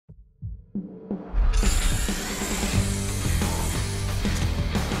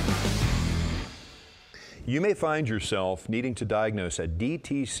You may find yourself needing to diagnose a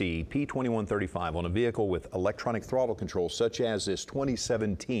DTC P2135 on a vehicle with electronic throttle control, such as this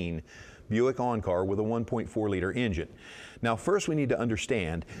 2017 Buick Encore with a 1.4-liter engine. Now, first we need to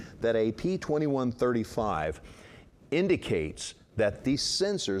understand that a P2135 indicates that these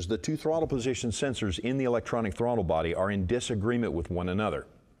sensors, the two throttle position sensors in the electronic throttle body, are in disagreement with one another,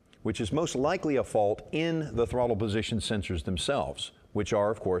 which is most likely a fault in the throttle position sensors themselves, which are,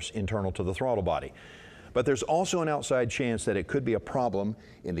 of course, internal to the throttle body. But there's also an outside chance that it could be a problem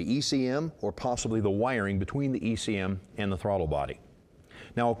in the ECM or possibly the wiring between the ECM and the throttle body.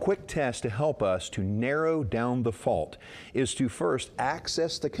 Now, a quick test to help us to narrow down the fault is to first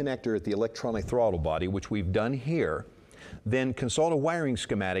access the connector at the electronic throttle body, which we've done here, then consult a wiring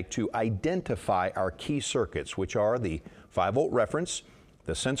schematic to identify our key circuits, which are the 5-volt reference,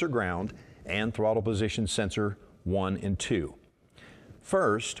 the sensor ground, and throttle position sensor 1 and 2.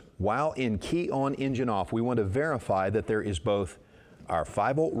 First, while in key on, engine off, we want to verify that there is both our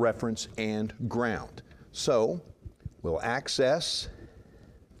 5-volt reference and ground. So we'll access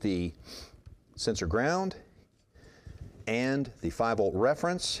the sensor ground and the 5-volt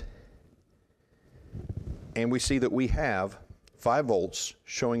reference, and we see that we have 5 volts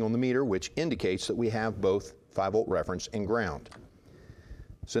showing on the meter, which indicates that we have both 5-volt reference and ground.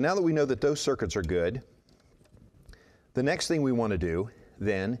 So now that we know that those circuits are good, the next thing we want to do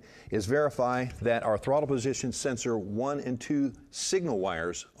then is verify that our throttle position sensor 1 and 2 signal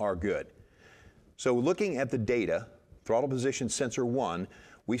wires are good. So looking at the data, throttle position sensor 1,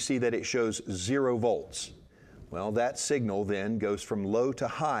 we see that it shows 0 volts. Well, that signal then goes from low to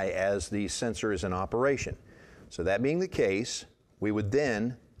high as the sensor is in operation. So that being the case, we would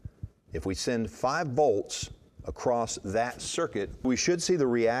then, if we send 5 volts across that circuit, we should see the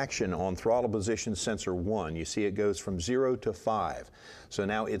reaction on throttle position sensor 1. You see it goes from 0 to 5. So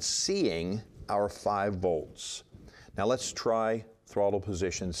now it's seeing our 5 volts. Now let's try throttle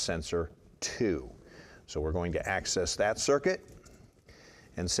position sensor 2. So we're going to access that circuit,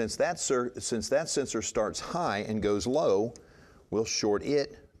 and since that sensor starts high and goes low, we'll short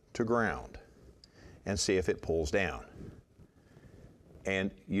it to ground and see if it pulls down. And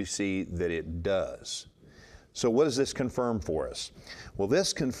you see that it does. So what does this confirm for us? Well,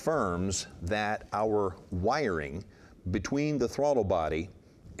 this confirms that our wiring between the throttle body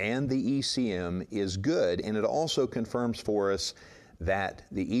and the ECM is good, and it also confirms for us that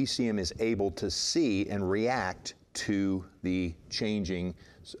the ECM is able to see and react to the changing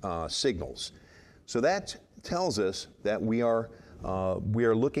signals. So that tells us that we are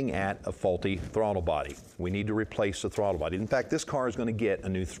looking at a faulty throttle body. We need to replace the throttle body. In fact, this car is going to get a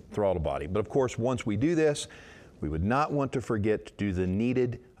new throttle body. But of course, once we do this, we would not want to forget to do the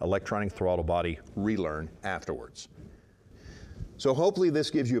needed electronic throttle body relearn afterwards. So hopefully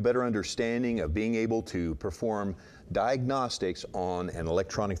this gives you a better understanding of being able to perform diagnostics on an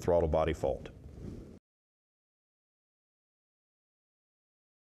electronic throttle body fault.